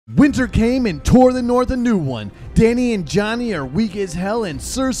Winter came and tore the North a new one. Dany and Johnny are weak as hell and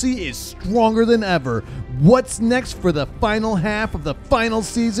Cersei is stronger than ever. What's next for the final half of the final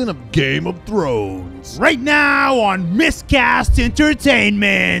season of Game of Thrones? Right now on Miscast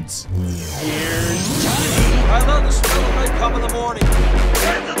Entertainment. Here's Johnny. I love the smell of makeup in the morning.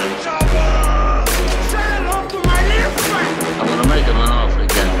 Get to the chopper! Say hello to my little friend! I'm gonna make him an offer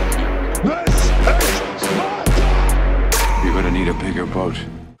again. This is Sparta! You're gonna need a bigger boat.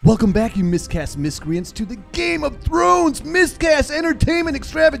 Welcome back, you Miscast miscreants, to the Game of Thrones Miscast Entertainment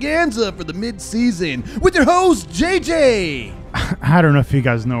Extravaganza for the mid-season with your host, JJ. I don't know if you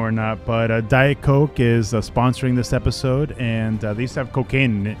guys know or not, but Diet Coke is sponsoring this episode, and they used to have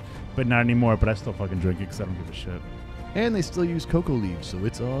cocaine in it, but not anymore, but I still fucking drink it because I don't give a shit. And they still use cocoa leaves, so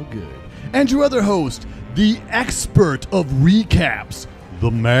it's all good. And your other host, the expert of recaps,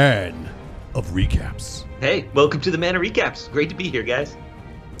 the man of recaps. Hey, welcome to the Man of Recaps. Great to be here, guys.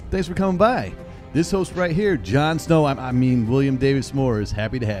 Thanks for coming by. This host right here, Jon Snow, I mean William Davis Moore, is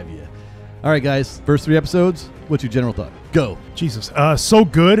happy to have you. All right, guys, first 3 episodes, what's your general thought? Go. Jesus, so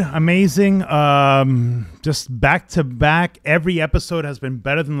good, amazing, just back to back. Every episode has been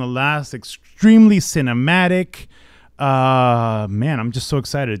better than the last, extremely cinematic. Man, I'm just so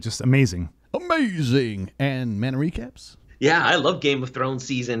excited, just amazing. Amazing. And Man of Recaps? Yeah, I love Game of Thrones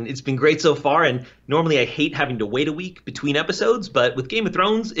season. It's been great so far, and normally I hate having to wait a week between episodes, but with Game of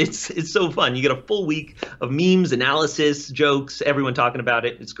Thrones, it's so fun. You get a full week of memes, analysis, jokes, everyone talking about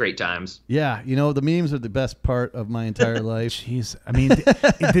it. It's great times. Yeah, you know, the memes are the best part of my entire life. Jeez, I mean,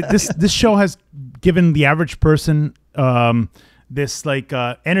 this show has given the average person this like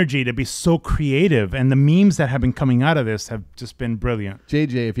energy to be so creative, and the memes that have been coming out of this have just been brilliant.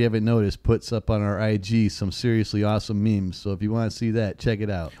 JJ, if you haven't noticed, puts up on our IG some seriously awesome memes, so if you want to see that, check it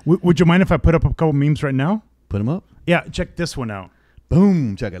out. Would you mind if I put up a couple memes right now? Put them up. Yeah, check this one out.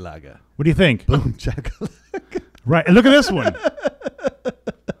 Boom, chakalaka. What do you think? Boom, chakalaka. Right, and look at this one.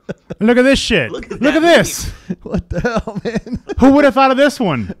 And look at this shit. Look at this. What the hell, man? Who would have thought of this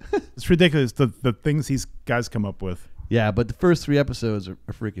one? It's ridiculous, the things these guys come up with. Yeah, but the first 3 episodes are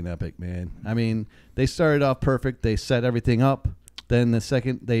freaking epic, man. I mean, they started off perfect. They set everything up. Then the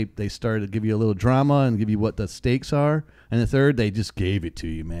second, they started to give you a little drama and give you what the stakes are. And the third, they just gave it to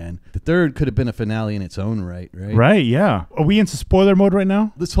you, man. The third could have been a finale in its own right? Right, yeah. Are we into spoiler mode right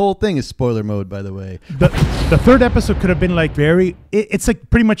now? This whole thing is spoiler mode, by the way. The third episode could have been like it's like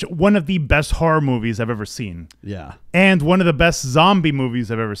pretty much one of the best horror movies I've ever seen. Yeah. And one of the best zombie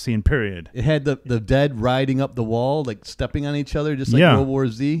movies I've ever seen, period. It had the dead riding up the wall, like stepping on each other, just like Yeah. World War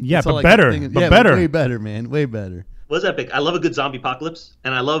Z. Yeah, That's all but I kept better. thinking. But Yeah, better. Way better, man. Way better. Was epic. I love a good zombie apocalypse,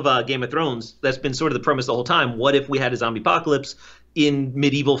 and I love Game of Thrones. That's been sort of the premise the whole time. What if we had a zombie apocalypse in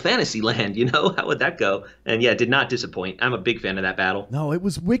medieval fantasy land, you know? How would that go? And yeah, it did not disappoint. I'm a big fan of that battle. No, it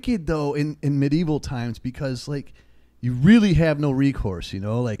was wicked, though, in medieval times because, like, you really have no recourse, you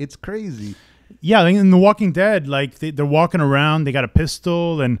know? Like, it's crazy. Yeah, like in The Walking Dead, like they're walking around, they got a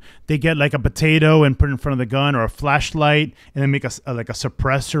pistol, and they get like a potato and put it in front of the gun, or a flashlight, and then make like a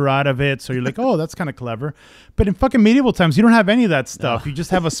suppressor out of it. So you're like, oh, that's kind of clever. But in fucking medieval times, you don't have any of that stuff. You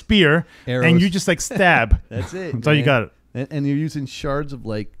just have a spear, Arrows. and you just like stab. That's it. That's all you got. And you're using shards of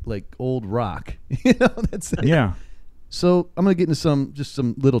like old rock. You know, that's it. Yeah. So I'm gonna get into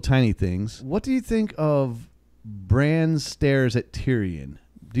some little tiny things. What do you think of Bran's stares at Tyrion?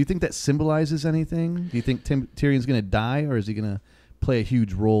 Do you think that symbolizes anything? Do you think Tyrion's gonna die, or is he gonna play a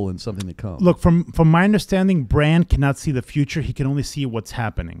huge role in something to come? Look, from my understanding, Bran cannot see the future. He can only see what's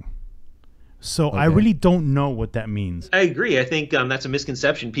happening. So Okay. I really don't know what that means. I agree. I think that's a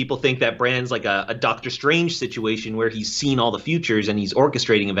misconception. People think that Bran's like a Doctor Strange situation where he's seen all the futures and he's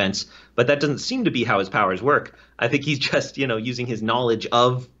orchestrating events, but that doesn't seem to be how his powers work. I think he's just, using his knowledge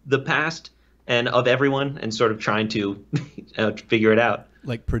of the past and of everyone and sort of trying to figure it out.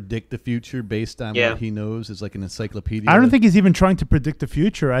 Like predict the future based on what he knows is like an encyclopedia. I don't think he's even trying to predict the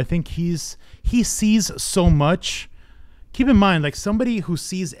future. I think he sees so much. Keep in mind, like somebody who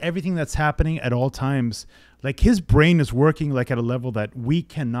sees everything that's happening at all times, like his brain is working like at a level that we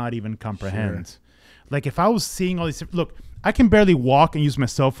cannot even comprehend. Sure. Like if I was seeing all these, look, I can barely walk and use my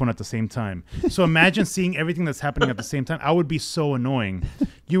cell phone at the same time. So imagine seeing everything that's happening at the same time. I would be so annoying.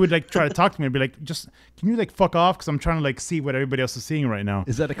 You would like try to talk to me and be like, just, can you like fuck off? Because I'm trying to like see what everybody else is seeing right now.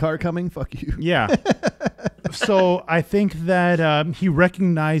 Is that a car coming? Fuck you. Yeah. So I think that he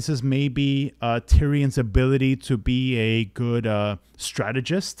recognizes maybe Tyrion's ability to be a good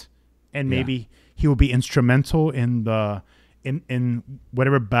strategist, and maybe he will be instrumental in in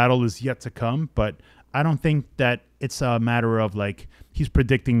whatever battle is yet to come. But I don't think that it's a matter of like he's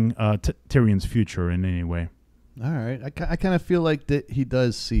predicting Tyrion's future in any way. All right. I kind of feel like that he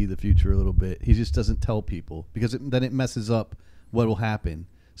does see the future a little bit. He just doesn't tell people because then it messes up what will happen.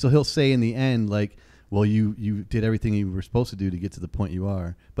 So he'll say in the end, like, well, you did everything you were supposed to do to get to the point you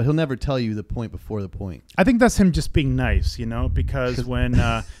are. But he'll never tell you the point before the point. I think that's him just being nice, you know, because when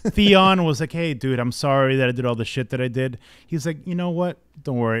Theon was like, hey, dude, I'm sorry that I did all the shit that I did. He's like, you know what?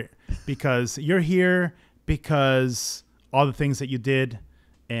 Don't worry, because you're here because all the things that you did.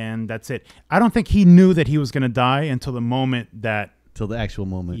 And that's it. I don't think he knew that he was going to die until the moment that... Till the actual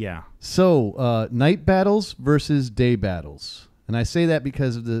moment. Yeah. So, night battles versus day battles. And I say that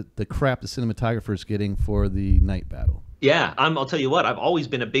because of the crap the cinematographer's getting for the night battle. Yeah, I'll tell you what, I've always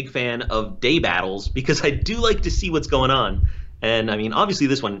been a big fan of day battles because I do like to see what's going on. And, I mean, obviously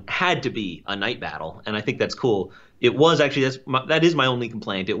this one had to be a night battle, and I think that's cool. It was actually, that is my only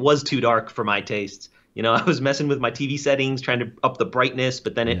complaint. It was too dark for my tastes. You know, I was messing with my TV settings, trying to up the brightness,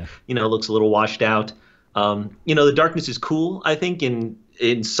 but then it, you know, looks a little washed out. You know, the darkness is cool, I think,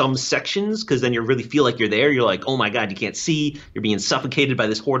 in some sections, because then you really feel like you're there. You're like, oh my God, you can't see. You're being suffocated by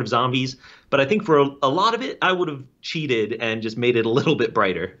this horde of zombies. But I think for a lot of it, I would have cheated and just made it a little bit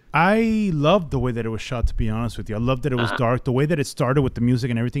brighter. I loved the way that it was shot, to be honest with you. I loved that it was dark. The way that it started with the music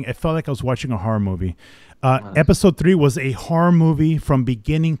and everything, it felt like I was watching a horror movie. Episode 3 was a horror movie from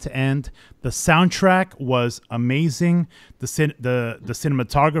beginning to end. The soundtrack was amazing. The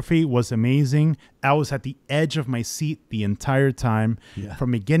cinematography was amazing. I was at the edge of my seat the entire time. Yeah.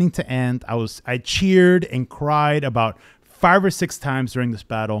 From beginning to end, I cheered and cried about 5 or 6 times during this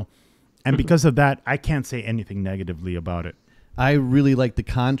battle. And because of that, I can't say anything negatively about it. I really like the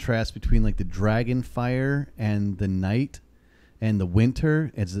contrast between like the dragon fire and the night and the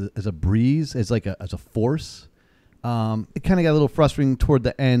winter as a breeze, as a force. It kind of got a little frustrating toward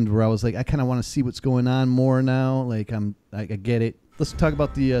the end where I was like, I kind of want to see what's going on more now. Like I get it. Let's talk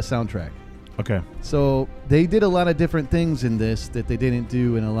about the soundtrack. Okay. So they did a lot of different things in this that they didn't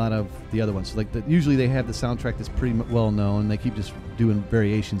do in a lot of the other ones. So like usually they have the soundtrack that's pretty well known. They keep just doing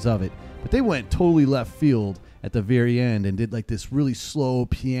variations of it. But they went totally left field at the very end and did like this really slow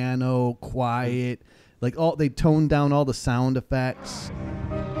piano, quiet, like they toned down all the sound effects.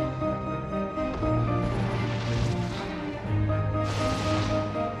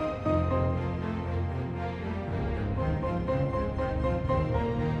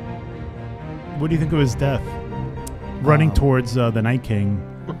 What do you think of his death? Running towards the Night King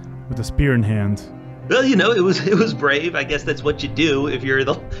with a spear in hand. Well, you know, it was brave. I guess that's what you do if you're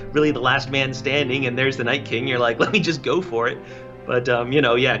really the last man standing and there's the Night King. You're like, let me just go for it. But, you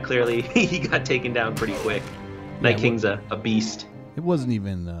know, yeah, clearly he got taken down pretty quick. Night King's a beast. It wasn't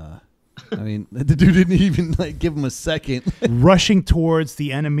even, I mean, the dude didn't even like give him a second. Rushing towards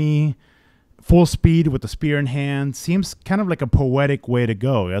the enemy, full speed with the spear in hand, seems kind of like a poetic way to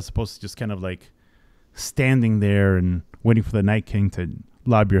go, as opposed to just kind of like standing there and waiting for the Night King to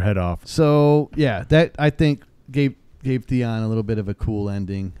lob your head off. So, yeah, that I think gave Theon a little bit of a cool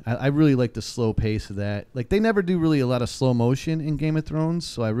ending. I really like the slow pace of that. Like, they never do really a lot of slow motion in Game of Thrones,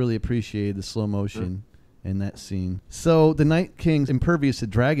 so I really appreciated the slow motion in that scene. So, the Night King's impervious to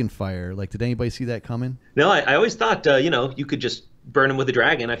dragon fire. Like, did anybody see that coming? No, I always thought, you know, you could just burn him with a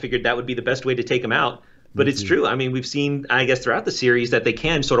dragon. I figured that would be the best way to take him out. But it's true. I mean, we've seen, I guess, throughout the series that they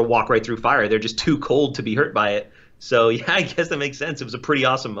can sort of walk right through fire. They're just too cold to be hurt by it. So, yeah, I guess that makes sense. It was a pretty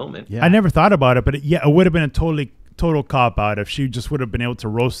awesome moment. Yeah. I never thought about it, but it would have been a total cop-out if she just would have been able to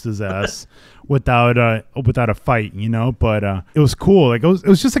roast his ass without a fight, you know? But it was cool. Like it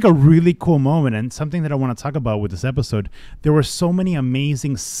was just like a really cool moment, and something that I want to talk about with this episode. There were so many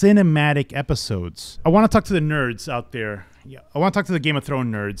amazing cinematic episodes. I want to talk to the nerds out there. Yeah, I want to talk to the Game of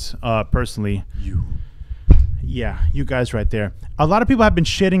Thrones nerds, personally. Yeah, you guys right there. A lot of people have been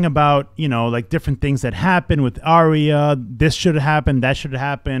shitting about, you know, like different things that happened with Arya. This should have happened. That should have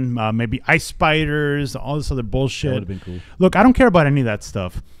happened. Maybe ice spiders, all this other bullshit. That would have been cool. Look, I don't care about any of that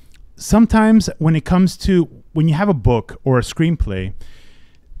stuff. Sometimes when it comes to when you have a book or a screenplay,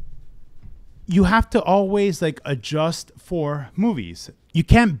 you have to always like adjust for movies. You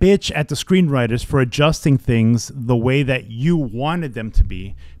can't bitch at the screenwriters for adjusting things the way that you wanted them to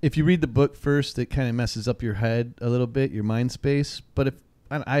be. If you read the book first, it kind of messes up your head a little bit, your mind space. But if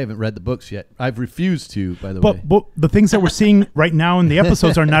I haven't read the books yet. I've refused to, by the way. But the things that we're seeing right now in the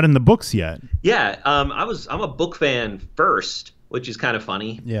episodes are not in the books yet. Yeah, I'm a book fan first, which is kind of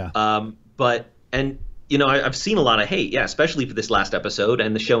funny. Yeah. And you know, I've seen a lot of hate, yeah, especially for this last episode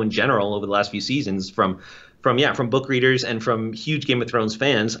and the show in general over the last few seasons from book readers and from huge Game of Thrones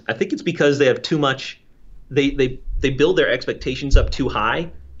fans. I think it's because they have too much. They build their expectations up too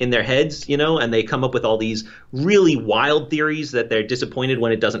high in their heads, you know, and they come up with all these really wild theories that they're disappointed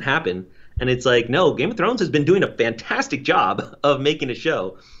when it doesn't happen. And it's like, no, Game of Thrones has been doing a fantastic job of making a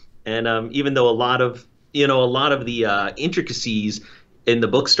show. And even though a lot of the intricacies in the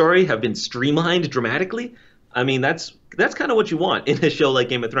book story have been streamlined dramatically, I mean, that's kind of what you want in a show like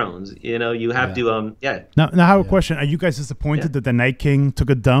Game of Thrones. You have to, Now I have a question. Are you guys disappointed that the Night King took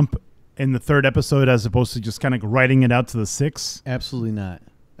a dump in the 3rd episode as opposed to just kind of writing it out to the 6th? Absolutely not.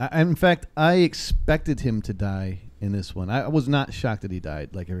 In fact, I expected him to die in this one. I was not shocked that he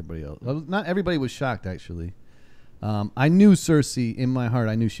died like everybody else. Not everybody was shocked, actually. I knew Cersei in my heart.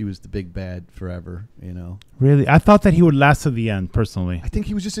 I knew she was the big bad forever, Really? I thought that he would last to the end, personally. I think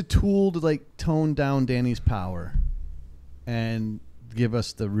he was just a tool to tone down Dany's power and give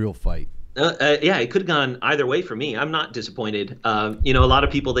us the real fight. It could have gone either way for me. I'm not disappointed. A lot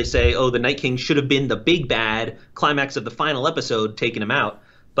of people, they say, oh, the Night King should have been the big bad climax of the final episode, taking him out.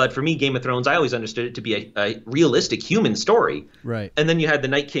 But for me, Game of Thrones, I always understood it to be a realistic human story. Right. And then you had the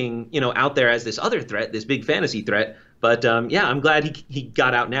Night King, out there as this other threat, this big fantasy threat. But I'm glad he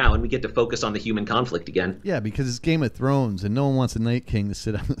got out now and we get to focus on the human conflict again. Yeah, because it's Game of Thrones and no one wants a Night King to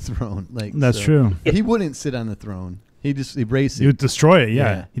sit on the throne. That's true. He wouldn't sit on the throne. He just erased it. He would destroy it,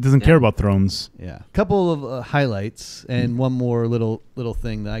 yeah. He doesn't care about thrones. Yeah. A couple of highlights and one more little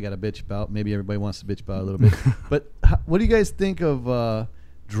thing that I got to bitch about. Maybe everybody wants to bitch about a little bit. But what do you guys think of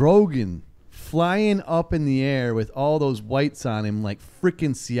Drogon flying up in the air with all those whites on him like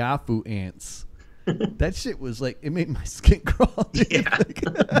freaking Siafu ants? That shit was it made my skin crawl. Yeah.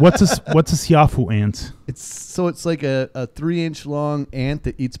 What's a Siafu ant? It's like a 3-inch long ant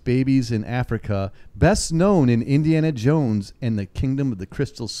that eats babies in Africa, best known in Indiana Jones and the Kingdom of the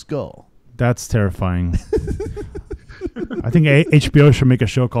Crystal Skull. That's terrifying. I think HBO should make a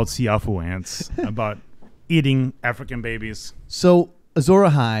show called Siafu Ants about eating African babies. So Azor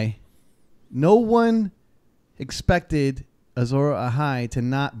Ahai, no one expected Azor Ahai to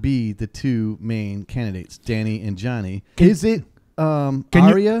not be the 2 main candidates, Dany and Johnny. Is it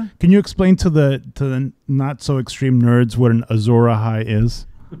Arya? Can you explain to the not so extreme nerds what an Azor Ahai is?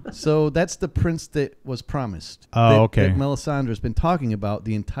 So that's the prince that was promised. Oh, okay. That Melisandre's been talking about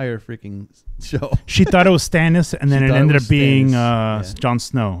the entire freaking show. She thought it was Stannis, and then it ended up being Stannis. Jon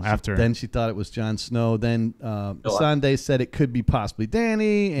Snow after. Then she thought it was Jon Snow. Then Sunday said it could be possibly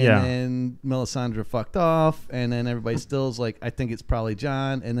Dany, and then Melisandre fucked off, and then everybody still's like, I think it's probably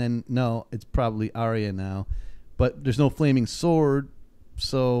Jon, and then no, it's probably Arya now. But there's no flaming sword.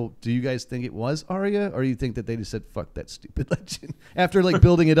 So, do you guys think it was Arya, or do you think that they just said "fuck that stupid legend" after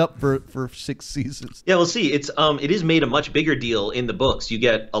building it up for 6 seasons? Yeah, we'll see. It is made a much bigger deal in the books. You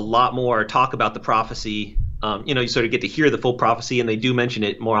get a lot more talk about the prophecy. You sort of get to hear the full prophecy, and they do mention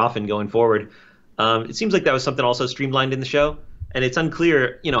it more often going forward. It seems like that was something also streamlined in the show, and it's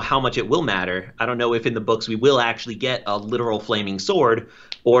unclear, how much it will matter. I don't know if in the books we will actually get a literal flaming sword,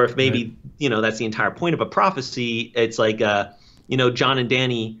 or if maybe that's the entire point of a prophecy. It's like Jon and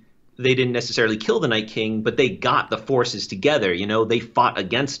Dany, they didn't necessarily kill the Night King, but they got the forces together. They fought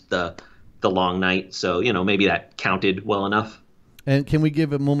against the Long Night. So, maybe that counted well enough. And can we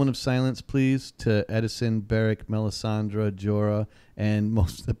give a moment of silence, please, to Edison, Beric, Melisandre, Jorah, and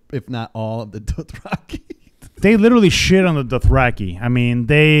most, if not all, of the Dothraki? They literally shit on the Dothraki. I mean,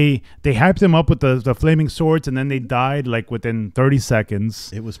 they hyped them up with the flaming swords, and then they died within 30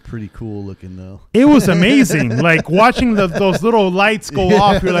 seconds. It was pretty cool looking, though. It was amazing. Watching those little lights go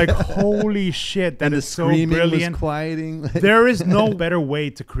off, you're like, holy shit, that is so brilliant. Was quieting. There is no better way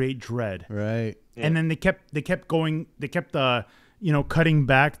to create dread. Right. Yeah. And then they kept cutting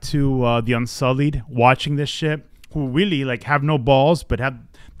back to the Unsullied, watching this shit, who really have no balls, but have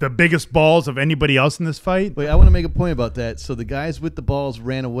the biggest balls of anybody else in this fight. Wait, I want to make a point about that. So the guys with the balls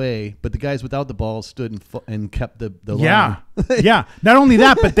ran away, but the guys without the balls stood and kept the line. Yeah. Not only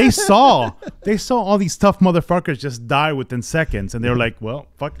that, but they saw all these tough motherfuckers just die within seconds, and they were like, "Well,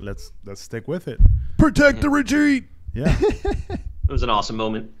 fuck, let's stick with it. Protect the retreat." Yeah, it was an awesome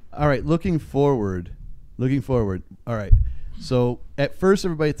moment. All right, looking forward. All right. So at first,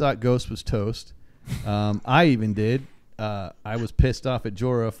 everybody thought Ghost was toast. I even did. I was pissed off at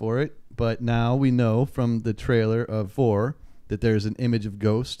Jorah for it, but now we know from the trailer of 4 that there's an image of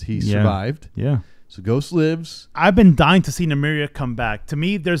Ghost. He survived. Yeah. So Ghost lives. I've been dying to see Nymeria come back. To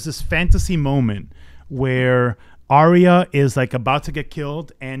me, there's this fantasy moment where Arya is about to get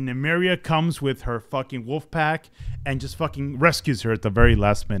killed, and Nymeria comes with her fucking wolf pack and just fucking rescues her at the very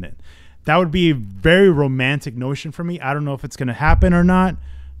last minute. That would be a very romantic notion for me. I don't know if it's going to happen or not.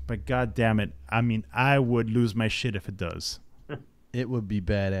 But God damn it. I mean, I would lose my shit if it does. It would be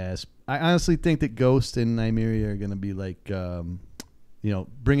badass. I honestly think that Ghost and Nymeria are going to be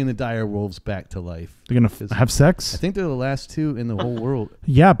bringing the dire wolves back to life. They're gonna have sex. I think they're the last two in the whole world.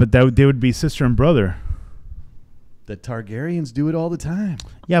 Yeah, but they would be sister and brother. The Targaryens do it all the time.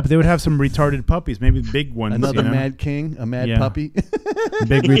 Yeah, but they would have some retarded puppies, maybe big ones. Another mad king, a mad puppy.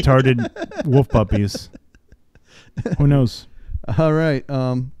 Big retarded wolf puppies. Who knows? All right.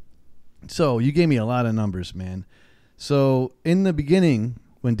 So you gave me a lot of numbers, man. So in the beginning,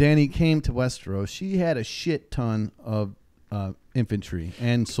 when Dany came to Westeros, she had a shit ton of infantry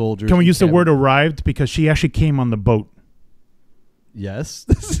and soldiers. Can we use the word arrived? Because she actually came on the boat. Yes,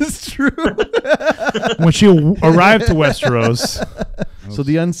 this is true. When she arrived to Westeros. So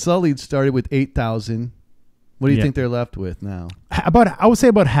the Unsullied started with 8,000. What do you think they're left with now? I would say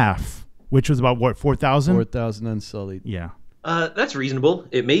about half, which was about what, 4,000? 4,000 Unsullied. Yeah. That's reasonable.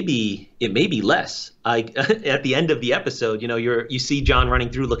 It may be less. At the end of the episode, you see Jon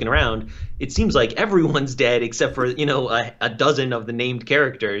running through, looking around. It seems like everyone's dead except for a dozen of the named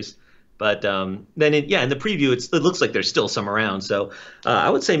characters. But then, in the preview, it looks like there's still some around. So I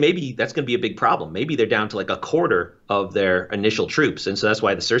would say maybe that's going to be a big problem. Maybe they're down to like a quarter of their initial troops, and so that's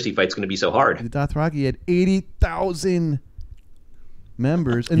why the Cersei fight's going to be so hard. The Dothraki had 80,000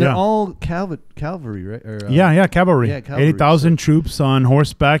 members, and they're all cavalry, right? Or, cavalry. Yeah, cavalry. 80,000 troops on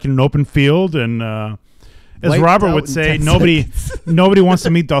horseback in an open field, and as Robert would say, nobody wants to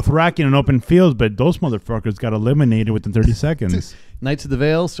meet Dothraki in an open field, but those motherfuckers got eliminated within 30 seconds. Knights of the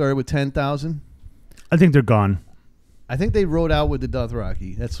Vale started with 10,000. I think they're gone. I think they rode out with the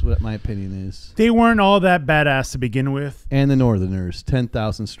Dothraki. That's what my opinion is. They weren't all that badass to begin with. And the Northerners,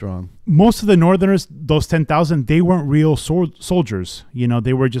 10,000 strong. Most of the Northerners, those 10,000, they weren't real soldiers.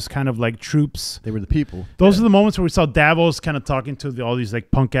 They were just kind of like troops. They were the people. Those are the moments where we saw Davos kind of talking to all these like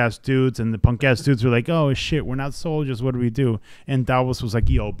punk ass dudes, and the punk ass dudes were like, "Oh shit, we're not soldiers. What do we do?" And Davos was like,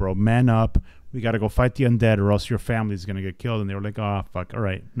 "Yo, bro, man up. We got to go fight the undead or else your family's going to get killed." And they were like, "Oh, fuck. All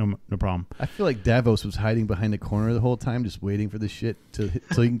right. No problem." I feel like Davos was hiding behind the corner the whole time, just waiting for the shit so he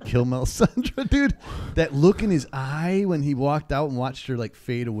can kill Melisandre, dude. That look in his eye when he walked out and watched her like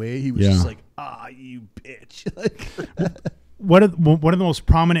fade away, he was just like, you bitch. Like, one of the most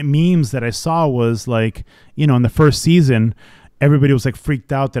prominent memes that I saw was like, in the first season, everybody was like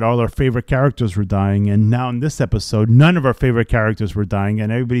freaked out that all our favorite characters were dying. And now in this episode, none of our favorite characters were dying.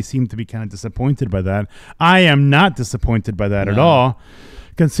 And everybody seemed to be kind of disappointed by that. I am not disappointed by that at all,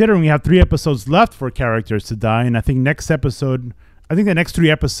 considering we have 3 episodes left for characters to die. And I think the next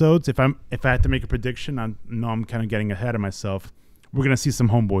 3 episodes, if I had to make a prediction, I'm kind of getting ahead of myself. We're going to see some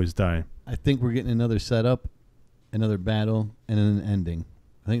homeboys die. I think we're getting another setup, another battle, and then an ending.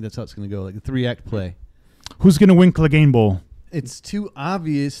 I think that's how it's going to go, like a 3-act play. Who's going to win Clegane Bowl? It's too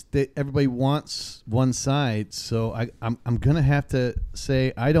obvious that everybody wants one side, so I'm going to have to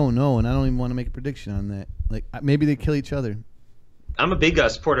say I don't know, and I don't even want to make a prediction on that. Like, maybe they kill each other. I'm a big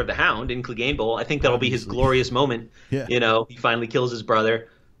supporter of the Hound in Clegane Bowl. I think that'll be his glorious moment. Yeah. He finally kills his brother.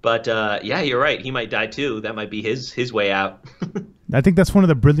 But, you're right. He might die, too. That might be his way out. I think that's one of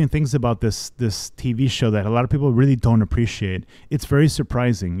the brilliant things about this TV show that a lot of people really don't appreciate. It's very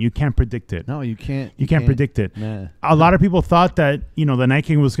surprising. You can't predict it. No, you can't. You can't predict it. Nah. A lot of people thought that, the Night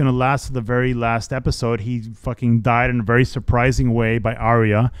King was going to last to the very last episode. He fucking died in a very surprising way by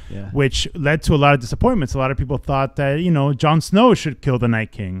Arya, which led to a lot of disappointments. A lot of people thought that, Jon Snow should kill the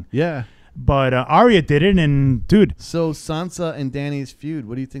Night King. Yeah. But Arya did it, and dude. So Sansa and Dany's feud,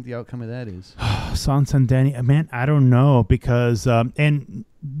 what do you think the outcome of that is? Sansa and Dany, man, I don't know, because and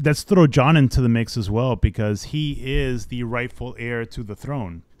let's throw Jon into the mix as well, because he is the rightful heir to the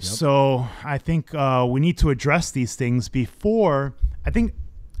throne. Yep. So I think we need to address these things before. I think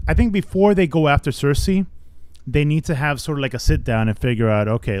before they go after Cersei, they need to have sort of like a sit down and figure out,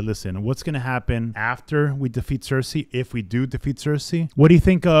 okay, listen, what's going to happen after we defeat Cersei, if we do defeat Cersei? What do you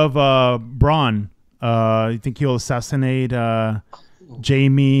think of Bronn? You think he'll assassinate Jaime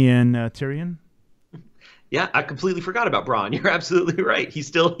and Tyrion? Yeah, I completely forgot about Bronn. You're absolutely right.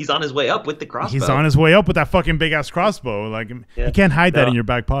 He's on his way up with the crossbow. He's on his way up with that fucking big ass crossbow. Like, you can't hide that in your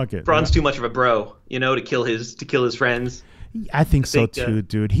back pocket. Bronn's too much of a bro, to kill his friends. I think so too,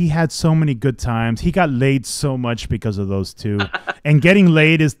 dude. He had so many good times. He got laid so much because of those two. And getting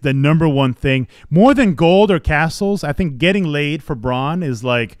laid is the number one thing. More than gold or castles, I think getting laid for Bronn is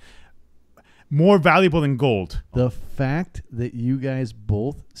like more valuable than gold. The fact that you guys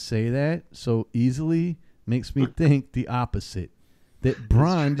both say that so easily makes me think the opposite. That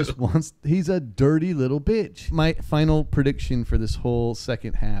Bronn just he's a dirty little bitch. My final prediction for this whole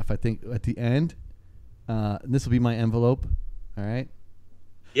second half, I think at the end, this will be my envelope. All right.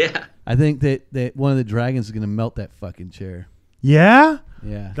 Yeah. I think that one of the dragons is going to melt that fucking chair. Yeah?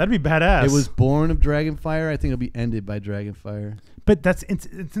 Yeah. That'd be badass. It was born of dragon fire. I think it'll be ended by dragon fire. But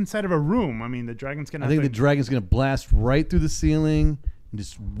it's inside of a room. I mean, the dragon's gonna. I think the dragon's gonna blast right through the ceiling and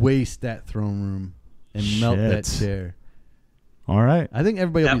just waste that throne room and melt that chair. All right. I think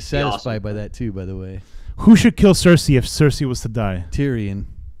everybody will be satisfied awesome. by that too. By the way, Who should kill Cersei if Cersei was to die? Tyrion.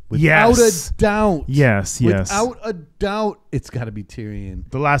 Without a doubt. Yes. Without a doubt, it's got to be Tyrion.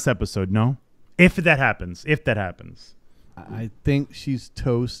 The last episode, no? If that happens. I think she's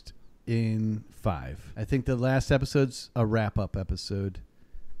toast in 5. I think the last episode's a wrap-up episode.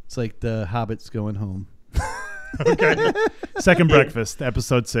 It's like the Hobbits going home. Okay. Second breakfast,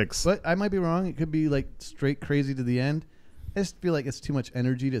 episode 6. But I might be wrong. It could be like straight crazy to the end. I just feel like it's too much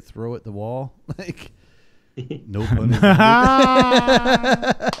energy to throw at the wall. Like... No pun intended.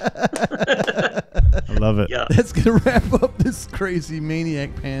 I love it. Yeah. That's going to wrap up this crazy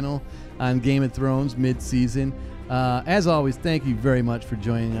maniac panel on Game of Thrones mid-season. As always, thank you very much for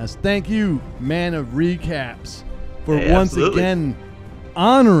joining us. Thank you, man of recaps, for once again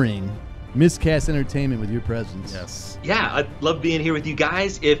honoring Miscast Entertainment with your presence. Yes. Yeah, I love being here with you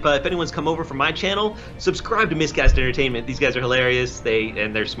guys. If anyone's come over from my channel, subscribe to Miscast Entertainment. These guys are hilarious.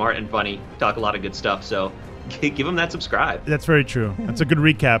 They're smart and funny. Talk a lot of good stuff. So give them that subscribe. That's very true. That's a good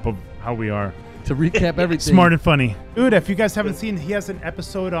recap of how we are. To recap everything. Smart and funny. Dude, if you guys haven't seen, he has an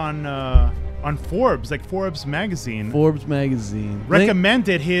episode on Forbes, like Forbes magazine. Forbes magazine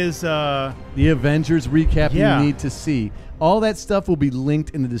Recommended his the Avengers recap Yeah. you need to see. All that stuff will be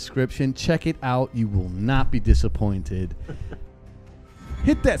linked in the description. Check it out. You will not be disappointed.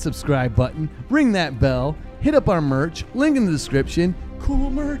 Hit that subscribe button. Ring that bell. Hit up our merch. Link in the description. Cool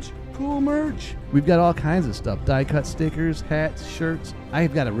merch. Cool merch. We've got all kinds of stuff. Die-cut stickers, hats, shirts.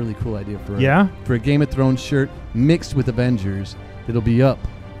 I've got a really cool idea for a Game of Thrones shirt mixed with Avengers that'll be up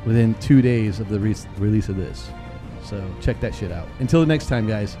within 2 days of the release of this. So check that shit out. Until the next time,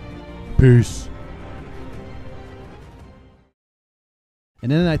 guys. Peace.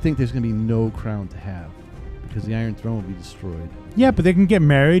 And then I think there's going to be no crown to have because the Iron Throne will be destroyed. Yeah, but they can get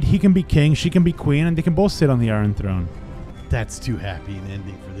married. He can be king, she can be queen, and they can both sit on the Iron Throne. That's too happy an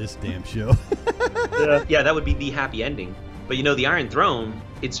ending for this damn show. Yeah, that would be the happy ending. But you know, the Iron Throne,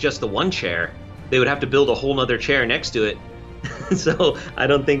 it's just the one chair. They would have to build a whole nother chair next to it. So I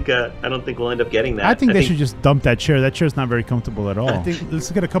don't think we'll end up getting that. I think they should just dump that chair. That chair's not very comfortable at all. Let's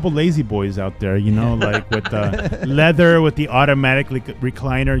get a couple lazy boys out there, you know, like with the leather, with the automatic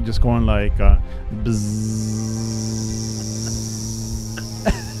recliner, just going like bzzz.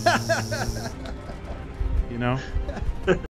 You know?